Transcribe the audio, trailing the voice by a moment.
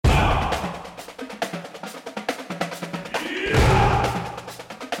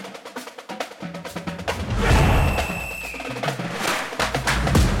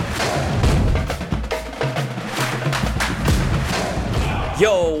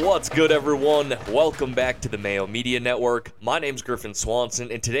What's good, everyone? Welcome back to the Mayo Media Network. My name's Griffin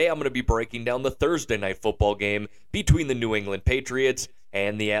Swanson, and today I'm going to be breaking down the Thursday night football game between the New England Patriots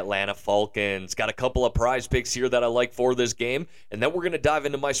and the Atlanta Falcons. Got a couple of prize picks here that I like for this game, and then we're going to dive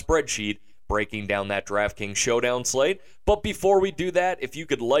into my spreadsheet breaking down that DraftKings Showdown slate. But before we do that, if you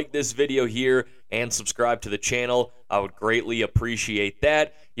could like this video here and subscribe to the channel, I would greatly appreciate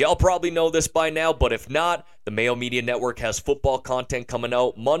that. Y'all probably know this by now, but if not, the Mayo Media Network has football content coming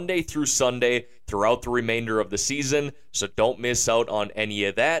out Monday through Sunday throughout the remainder of the season, so don't miss out on any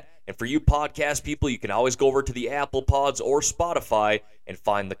of that. And for you podcast people, you can always go over to the Apple Pods or Spotify and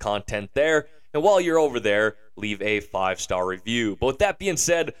find the content there. And while you're over there, leave a 5-star review. But with that being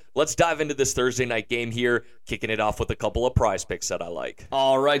said, let's dive into this Thursday night game here, kicking it off with a couple of prize picks that I like.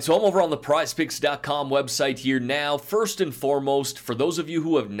 All right, so I'm over on the prizepicks.com website here now. First and foremost, for those of you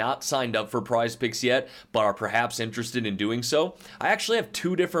who have not signed up for Prize Picks yet, but are perhaps interested in doing so, I actually have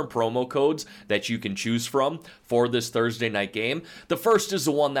two different promo codes that you can choose from for this Thursday night game. The first is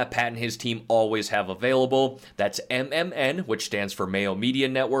the one that Pat and his team always have available. That's MMN, which stands for Mayo Media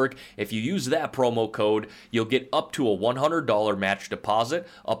Network. If you use that promo code, you'll get up to a $100 match deposit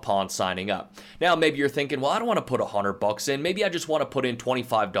upon signing up. Now, maybe you're thinking, well, I don't want to put $100 in. Maybe I just want to put in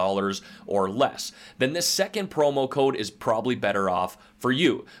 $25 or less. Then this second promo code is probably better off for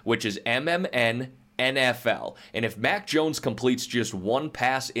you, which is MMN NFL. And if Mac Jones completes just one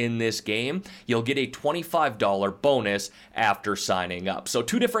pass in this game, you'll get a $25 bonus after signing up. So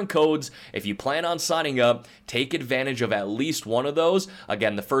two different codes. If you plan on signing up, take advantage of at least one of those.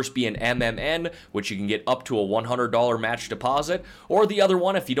 Again, the first being MMN, which you can get up to a $100 match deposit. Or the other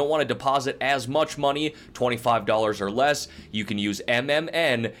one, if you don't want to deposit as much money, $25 or less, you can use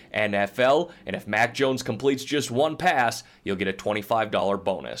MMN NFL. And if Mac Jones completes just one pass, you'll get a $25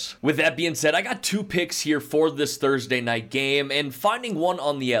 bonus. With that being said, I got two picks here for this Thursday night game, and finding one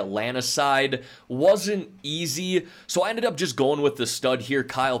on the Atlanta side wasn't easy, so I ended up just going with the stud here,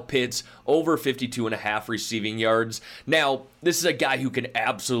 Kyle Pitts, over 52.5 receiving yards. Now, this is a guy who can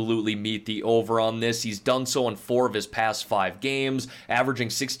absolutely meet the over on this. He's done so in 4 of his past 5 games, averaging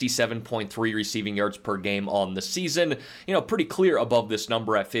 67.3 receiving yards per game on the season. You know, pretty clear above this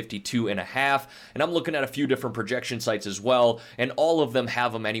number at 52.5, and I'm looking at a few different projection sites as well, and all of them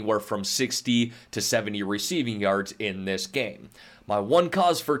have him anywhere from 60 to 70 receiving yards in this game. My one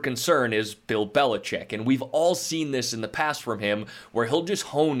cause for concern is Bill Belichick, and we've all seen this in the past from him, where he'll just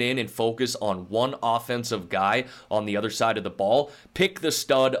hone in and focus on one offensive guy on the other side of the ball, pick the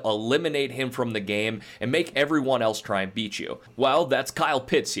stud, eliminate him from the game, and make everyone else try and beat you. Well, that's Kyle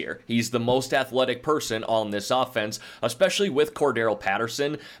Pitts here. He's the most athletic person on this offense, especially with Cordarrelle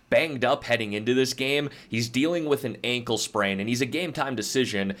Patterson banged up heading into this game. He's dealing with an ankle sprain, and he's a game-time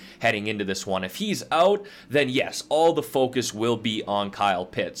decision heading into this one. If he's out, then yes, all the focus will be on Kyle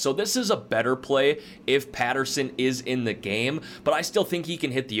Pitts. So this is a better play if Patterson is in the game, but I still think he can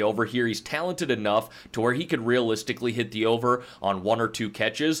hit the over here. He's talented enough to where he could realistically hit the over on 1 or 2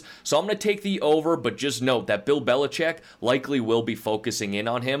 catches. So I'm going to take the over, but just note that Bill Belichick likely will be focusing in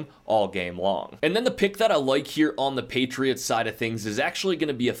on him all game long. And then the pick that I like here on the Patriots side of things is actually going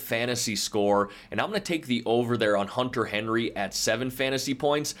to be a fantasy score, and I'm going to take the over there on Hunter Henry at 7 fantasy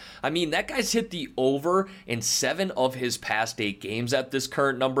points. I mean, that guy's hit the over in 7 of his past 8 games at this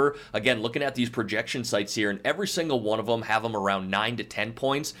current number. Again, looking at these projection sites here, and every single one of them have him around 9 to 10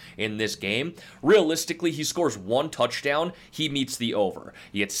 points in this game. Realistically, he scores 1 touchdown, he meets the over.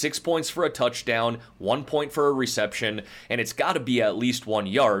 He gets 6 points for a touchdown, 1 point for a reception, and it's got to be at least 1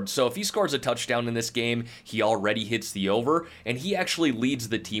 yard. So if he scores a touchdown in this game, he already hits the over, and he actually leads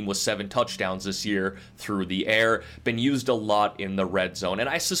the team with 7 touchdowns this year through the air. Been used a lot in the red zone, and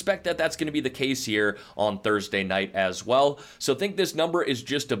I suspect that that's going to be the case here on Thursday night as well. So think this number is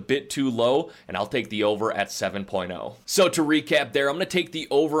just a bit too low, and I'll take the over at 7.0. So to recap there, I'm going to take the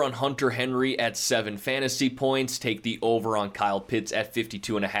over on Hunter Henry at 7 fantasy points, take the over on Kyle Pitts at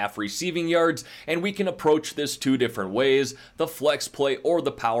 52.5 receiving yards, and we can approach this 2 different ways, the flex play or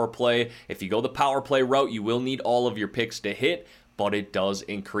the power play. If you go the power play route, you will need all of your picks to hit, but it does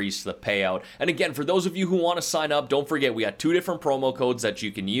increase the payout. And again, for those of you who want to sign up, don't forget we got 2 different promo codes that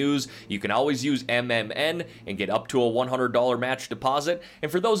you can use. You can always use MMN and get up to a $100 match deposit.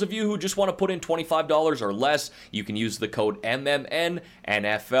 And for those of you who just want to put in $25 or less, you can use the code MMN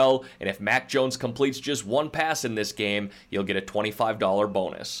NFL. And if Mac Jones completes just 1 pass in this game, you'll get a $25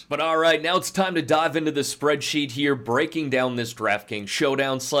 bonus. But all right, now it's time to dive into the spreadsheet here, breaking down this DraftKings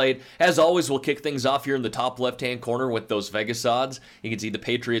Showdown slate. As always, we'll kick things off here in the top left-hand corner with those Vegas odds. odds. You can see the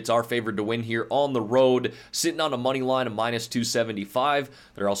Patriots are favored to win here on the road, sitting on a money line of minus 275.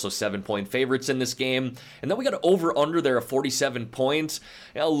 They're also 7-point favorites in this game. And then we got an over-under there of 47 points.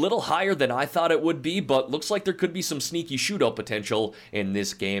 A little higher than I thought it would be, but looks like there could be some sneaky shootout potential in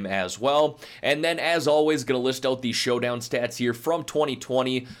this game as well. And then, as always, going to list out these showdown stats here from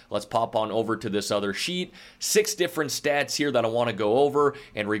 2020. Let's pop on over to this other sheet. 6 different stats here that I want to go over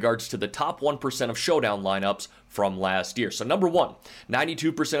in regards to the top 1% of showdown lineups from last year. So number 1,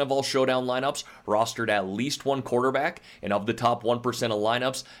 92% of all showdown lineups rostered at least one quarterback, and of the top 1% of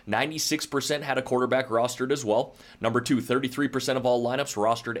lineups, 96% had a quarterback rostered as well. Number 2, 33% of all lineups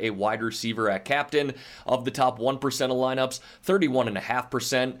rostered a wide receiver at captain. Of the top 1% of lineups,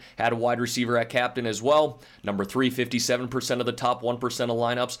 31.5% had a wide receiver at captain as well. Number 3, 57% of the top 1% of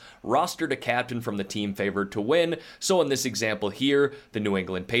lineups rostered a captain from the team favored to win. So in this example here, the New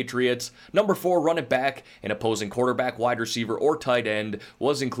England Patriots. Number 4, running back and opposing quarterback, wide receiver, or tight end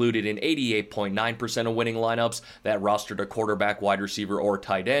was included in 88.9% of winning lineups that rostered a quarterback, wide receiver, or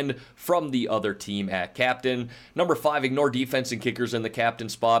tight end from the other team at captain. Number 5, ignore defense and kickers in the captain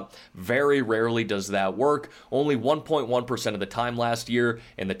spot. Very rarely does that work. Only 1.1% of the time last year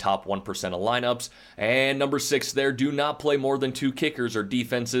in the top 1% of lineups. And number 6 there, do not play more than 2 kickers or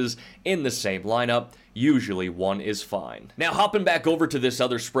defenses in the same lineup. Usually 1 is fine. Now, hopping back over to this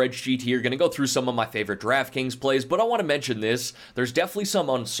other spreadsheet here, going to go through some of my favorite DraftKings plays, but I want to mention this. There's definitely some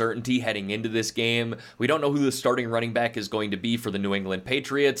uncertainty heading into this game. We don't know who the starting running back is going to be for the New England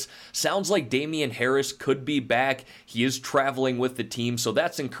Patriots. Sounds like Damien Harris could be back. He is traveling with the team, so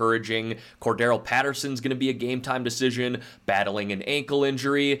that's encouraging. Cordarrelle Patterson's going to be a game-time decision, battling an ankle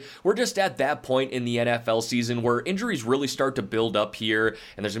injury. We're just at that point in the NFL season where injuries really start to build up here,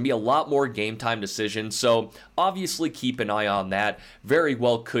 and there's going to be a lot more game-time decisions. So obviously keep an eye on that. Very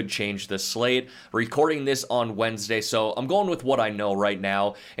well could change the slate. Recording this on Wednesday, so I'm going with what I know right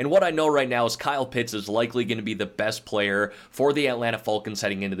now. And what I know right now is Kyle Pitts is likely going to be the best player for the Atlanta Falcons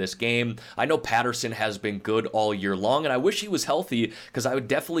heading into this game. I know Patterson has been good all year long, and I wish he was healthy because I would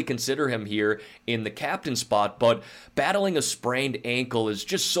definitely consider him here in the captain spot. But battling a sprained ankle is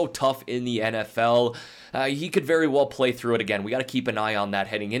just so tough in the NFL. He could very well play through it again. We got to keep an eye on that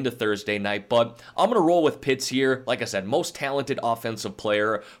heading into Thursday night, but I'm going to roll with Pitts here. Like I said, most talented offensive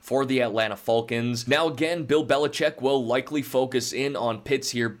player for the Atlanta Falcons. Now again, Bill Belichick will likely focus in on Pitts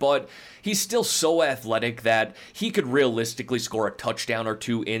here, but he's still so athletic that he could realistically score a touchdown or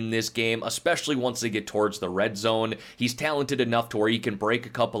 2 in this game, especially once they get towards the red zone. He's talented enough to where he can break a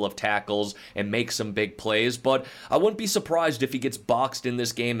couple of tackles and make some big plays, but I wouldn't be surprised if he gets boxed in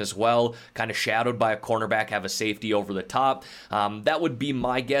this game as well, kind of shadowed by a cornerback, have a safety over the top. That would be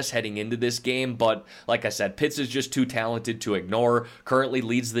my guess heading into this game, but like I said, Pitts is just too talented to ignore. Currently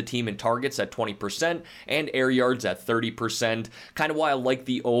leads the team in targets at 20% and air yards at 30%. Kind of why I like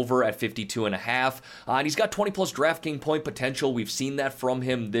the over at 52.5. And he's got 20 plus DraftKings point potential. We've seen that from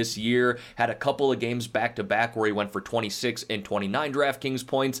him this year. Had a couple of games back to back where he went for 26 and 29 DraftKings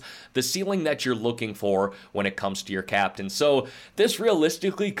points. The ceiling that you're looking for when it comes to your captain. So this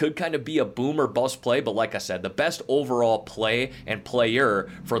realistically could kind of be a boom or bust play, but like I said, the best overall play and player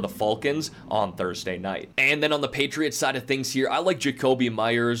for the Falcons on Thursday night. And then on the Patriots side of things here, I like Jakobi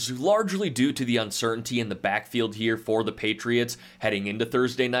Meyers, largely due to the uncertainty in the backfield here for the Patriots heading into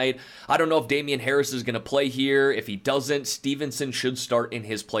Thursday night. I don't know if Damien Harris is going to play here. If he doesn't, Stevenson should start in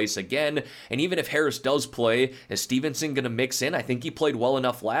his place again. And even if Harris does play, is Stevenson going to mix in? I think he played well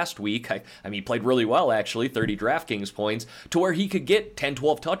enough last week. I mean, he played really well, actually, 30 DraftKings points, to where he could get 10,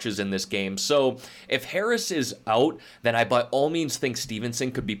 12 touches in this game. So if Harris is out, then I by all means think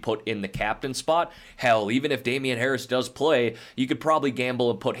Stevenson could be put in the captain spot. Hell, even if Damien Harris does play, you could probably gamble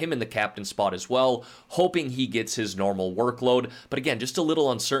and put him in the captain spot as well, hoping he gets his normal workload. But again, just a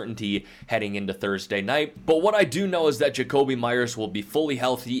little uncertainty heading into Thursday night. But what I do know is that Jakobi Meyers will be fully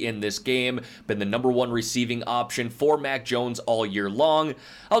healthy in this game, been the #1 receiving option for Mac Jones all year long.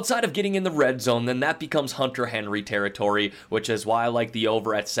 Outside of getting in the red zone, then that becomes Hunter Henry territory, which is why I like the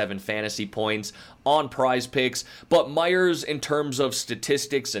over at 7 fantasy points on Prize Picks. But Meyers, in terms of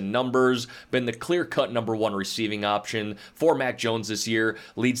statistics and numbers, been the clear-cut #1 receiving option for Mac Jones this year.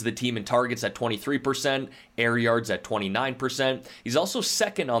 Leads the team in targets at 23%, air yards at 29%. He's also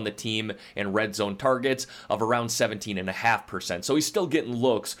second on the team in red zone targets of around 17.5%. So he's still getting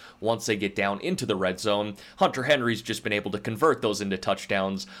looks once they get down into the red zone. Hunter Henry's just been able to convert those into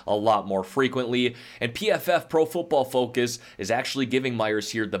touchdowns a lot more frequently. And PFF, Pro Football Focus, is actually giving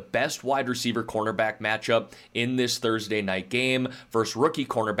Meyers here the best wide receiver cornerback matchup in this Thursday night game versus rookie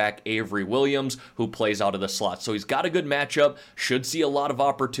cornerback Avery Williams. Williams, who plays out of the slot. So he's got a good matchup, should see a lot of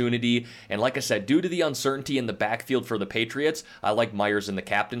opportunity. And like I said, due to the uncertainty in the backfield for the Patriots, I like Myers in the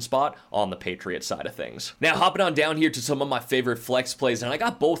captain spot on the Patriots side of things. Now, hopping on down here to some of my favorite flex plays, and I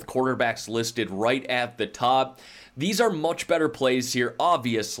got both quarterbacks listed right at the top. These are much better plays here.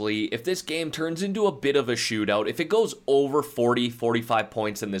 Obviously, if this game turns into a bit of a shootout, if it goes over 40, 45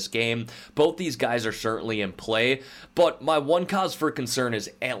 points in this game, both these guys are certainly in play. But my one cause for concern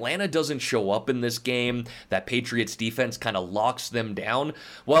is Atlanta doesn't show up in this game. That Patriots defense kind of locks them down.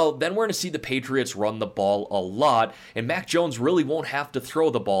 Well, then we're going to see the Patriots run the ball a lot, and Mac Jones really won't have to throw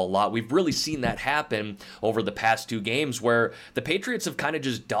the ball a lot. We've really seen that happen over the past 2 games where the Patriots have kind of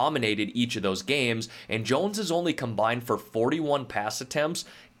just dominated each of those games, and Jones has only combined for 41 pass attempts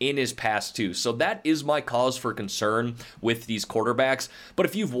in his past 2. So that is my cause for concern with these quarterbacks. But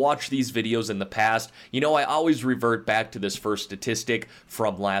if you've watched these videos in the past, you know I always revert back to this first statistic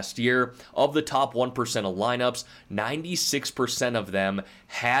from last year. Of the top 1% of lineups, 96% of them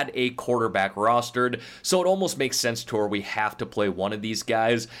had a quarterback rostered. So it almost makes sense to where we have to play one of these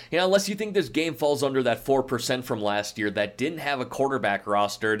guys. You know, unless you think this game falls under that 4% from last year that didn't have a quarterback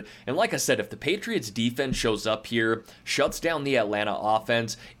rostered. And like I said, if the Patriots defense shows up here, shuts down the Atlanta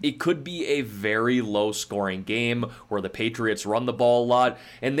offense, it could be a very low scoring game where the Patriots run the ball a lot,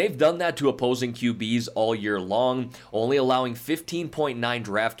 and they've done that to opposing QBs all year long, only allowing 15.9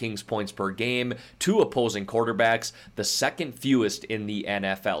 DraftKings points per game to opposing quarterbacks, the second fewest in the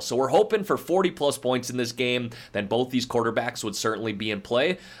NFL. So we're hoping for 40 plus points in this game, then both these quarterbacks would certainly be in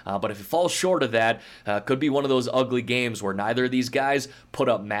play, but if it falls short of that, could be one of those ugly games where neither of these guys put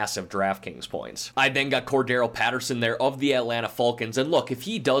up massive DraftKings points. I then got Cordarrelle Patterson there of the Atlanta Falcons, and look, if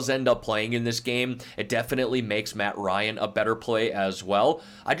he does end up playing in this game, it definitely makes Matt Ryan a better play as well.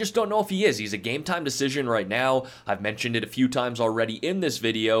 I just don't know if he is. He's a game time decision right now. I've mentioned it a few times already in this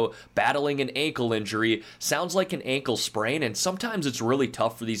video, battling an ankle injury. Sounds like an ankle sprain, and sometimes it's really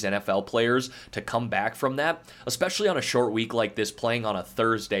tough for these NFL players to come back from that, especially on a short week like this, playing on a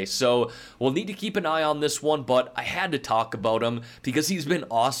Thursday. So we'll need to keep an eye on this one, but I had to talk about him because he's been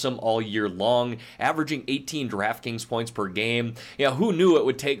awesome all year long, averaging 18 DraftKings points per game. Yeah, who knew it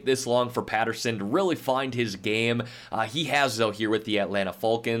would take this long for Patterson to really find his game? He has, though, here with the Atlanta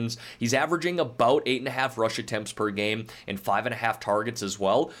Falcons. He's averaging about 8.5 rush attempts per game and 5.5 targets as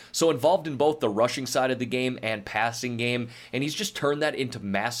well. So involved in both the rushing side of the game and passing game, and he's just turned that into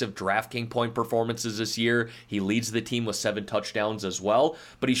massive DraftKings point performances this year. He leads the team with 7 touchdowns as well,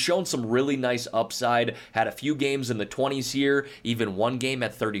 but he's shown some really nice upside. Had a few games in the 20s here, even one game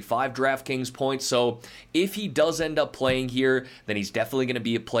at 35 DraftKings points. So if he does end up playing here, then he's definitely going to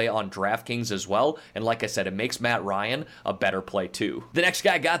be a play on DraftKings as well. And like I said, it makes Matt Ryan a better play too. The next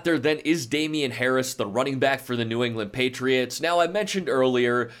guy I got there then is Damien Harris, the running back for the New England Patriots. Now, I mentioned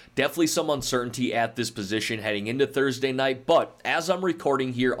earlier, definitely some uncertainty at this position heading into Thursday night, but as I'm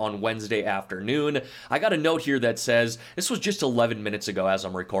recording here on Wednesday afternoon, I got a note here that says, this was just 11 minutes ago as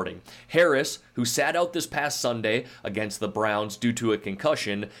I'm recording, Harris, who sat out this past Sunday against the Browns due to a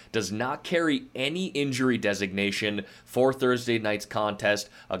concussion, does not carry any injury designation for Thursday night's contest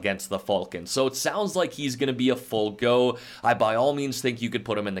against the Falcons. So it sounds like he's going to be a full go. I by all means think you could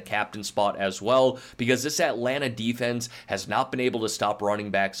put him in the captain spot as well, because this Atlanta defense has not been able to stop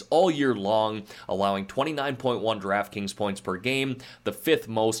running backs all year long, allowing 29.1 DraftKings points per game, the 5th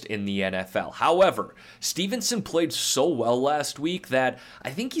most in the NFL. However, Stevenson played so well last week that I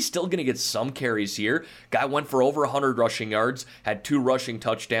think he's still going to get some carries here. Guy went for over 100 rushing yards, had 2 rushing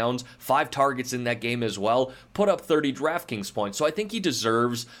touchdowns, 5 targets in that game as well, put up 30 DraftKings points. So I think he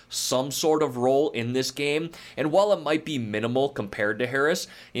deserves some sort of role in this game. And while it might be minimal compared to Harris,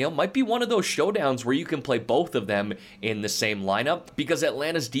 might be one of those showdowns where you can play both of them in the same lineup, because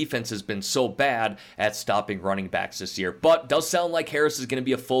Atlanta's defense has been so bad at stopping running backs this year. But does sound like Harris is going to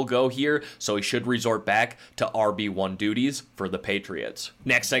be a full go here, so he should resort back to RB1 duties for the Patriots.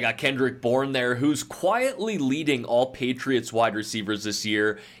 Next, I got Kendrick Bourne there, who's quietly leading all Patriots wide receivers this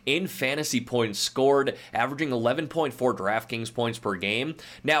year in fantasy points scored, averaging 11.4 DraftKings points per game.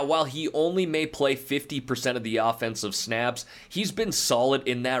 Now, while he only may play 50% of the offensive snaps, he's been solid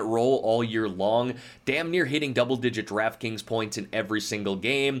in that role all year long, damn near hitting double-digit DraftKings points in every single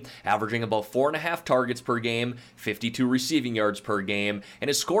game, averaging about 4.5 targets per game, 52 receiving yards per game, and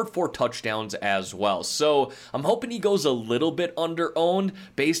has scored 4 touchdowns as well. So I'm hoping he goes a little bit under-owned.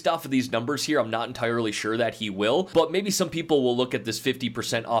 Based off of these numbers here, I'm not entirely sure that he will, but maybe some people will look at this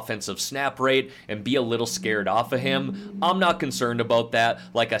 50% offensive snap rate and be a little scared off of him. I'm not concerned about that.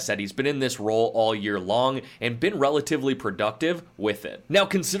 Like I said, he's been in this role all year long and been relatively productive with it. Now,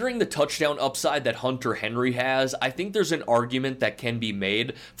 considering the touchdown upside that Hunter Henry has, I think there's an argument that can be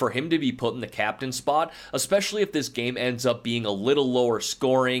made for him to be put in the captain spot, especially if this game ends up being a little lower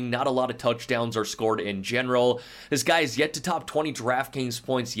scoring. Not a lot of touchdowns are scored in general. This guy is yet to top 20 DraftKings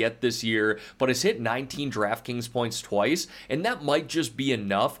points yet this year, but has hit 19 DraftKings points twice, and that might just be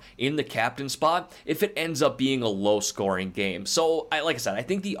enough in the captain spot if it ends up being a low scoring game. So, like I said, I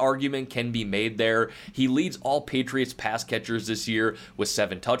think the argument can be made there. He leads all Patriots pass catchers this year with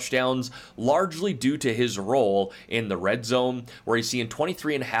 7 touchdowns, largely due to his role in the red zone, where he's seeing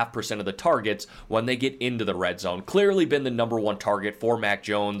 23.5% of the targets when they get into the red zone. Clearly been the number one target for Mac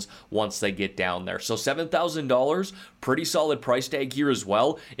Jones once they get down there. So $7,000, pretty solid price tag here as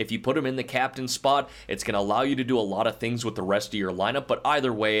well. If you put him in the captain spot, it's going to allow you to do a lot of things with the rest of your lineup, but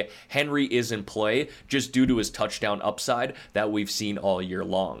either way, Henry is in play just due to his touchdown upside that we've seen all year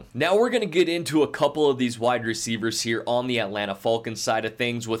long. Now we're going to get into a couple of these wide receivers here on the Atlanta Falcons side of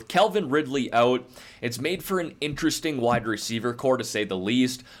things. With Calvin Ridley out, it's made for an interesting wide receiver core to say the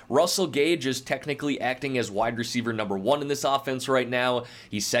least. Russell Gage is technically acting as wide receiver number 1 in this offense right now.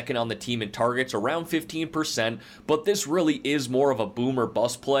 He's second on the team in targets, around 15%, but this really is more of a boom or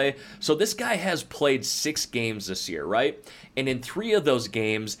bust play. So this guy has played 6 games this year, right? And in 3 of those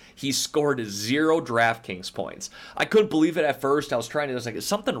games, he scored 0 DraftKings points. I couldn't believe it at first. I was like, is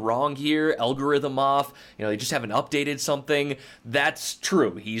something wrong here? Algorithm off? They just haven't updated something. That's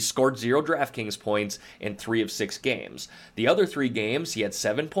true. He scored 0 DraftKings points in 3 of 6 games. The other 3 games, he had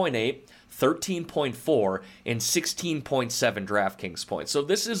 7.8, 13.4, and 16.7 DraftKings points. So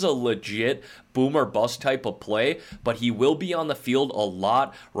this is a legit boom or bust type of play, but he will be on the field a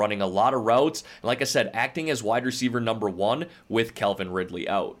lot, running a lot of routes, and like I said, acting as wide receiver number 1 with Calvin Ridley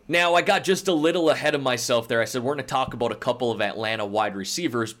out. Now, I got just a little ahead of myself there. I said we're going to talk about a couple of Atlanta wide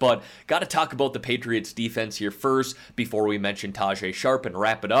receivers, but got to talk about the Patriots defense here first before we mention Tajae Sharpe and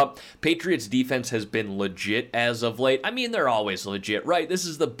wrap it up. Patriots defense has been legit as of late. I mean, they're always legit, right? This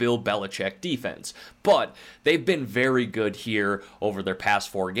is the Bill Belichick defense, but they've been very good here over their past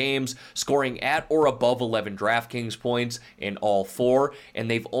 4 games, scoring at or above 11 DraftKings points in all 4, and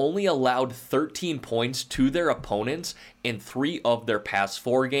they've only allowed 13 points to their opponents in 3 of their past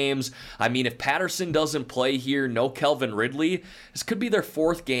 4 games. I mean, if Patterson doesn't play here, no Calvin Ridley, this could be their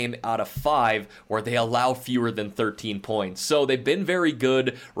 4th game out of 5 where they allow fewer than 13 points. So they've been very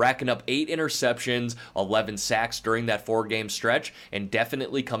good, racking up 8 interceptions, 11 sacks during that 4-game stretch, and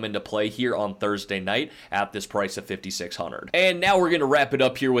definitely come into play here on Thursday night at this price of $5,600. And now we're going to wrap it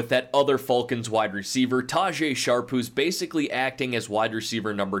up here with that other Falcons wide receiver, Tajae Sharpe, who's basically acting as wide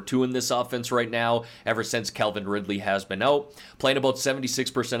receiver number 2 in this offense right now, ever since Calvin Ridley has been out, playing about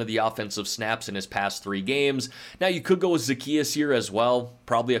 76% of the offensive snaps in his past 3 games. Now, you could go with Zaccheaus here as well,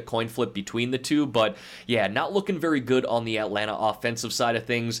 probably a coin flip between the two, but yeah, not looking very good on the Atlanta offensive side of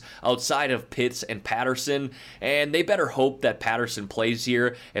things outside of Pitts and Patterson, and they better hope that Patterson plays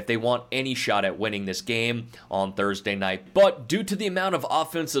here if they want any shot at winning this game on Thursday night. But due to the amount of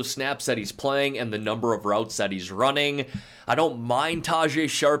offensive snaps that he's playing and the number of routes that he's running, I don't mind Tajae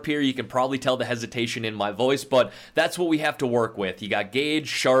Sharpe here. You can probably tell the hesitation in my voice, but that's what we have to work with. You got Gage,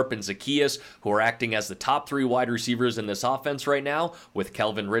 Sharpe, and Zaccheaus, who are acting as the top 3 wide receivers in this offense right now, with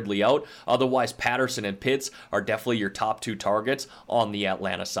Calvin Ridley out. Otherwise, Patterson and Pitts are definitely your top 2 targets on the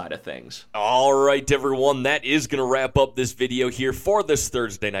Atlanta side of things. All right, everyone, that is going to wrap up this video here for this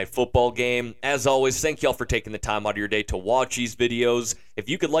Thursday night football game. As always, thank y'all for taking the time out of your day to watch these videos. If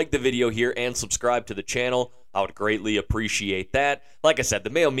you could like the video here and subscribe to the channel, I would greatly appreciate that. Like I said, the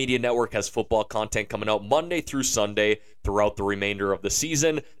Mayo Media Network has football content coming out Monday through Sunday throughout the remainder of the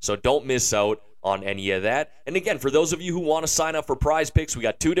season, so don't miss out on any of that. And again, for those of you who want to sign up for Prize Picks, we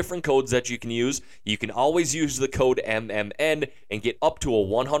got 2 different codes that you can use. You can always use the code MMN and get up to a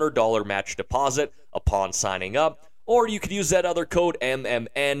 $100 match deposit upon signing up, or you could use that other code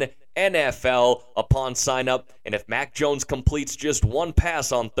MMN NFL upon sign up, and if Mac Jones completes just 1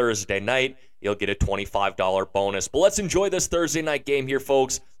 pass on Thursday night, you'll get a $25 bonus. But let's enjoy this Thursday night game here,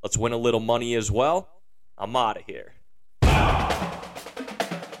 folks. Let's win a little money as well. I'm out of here.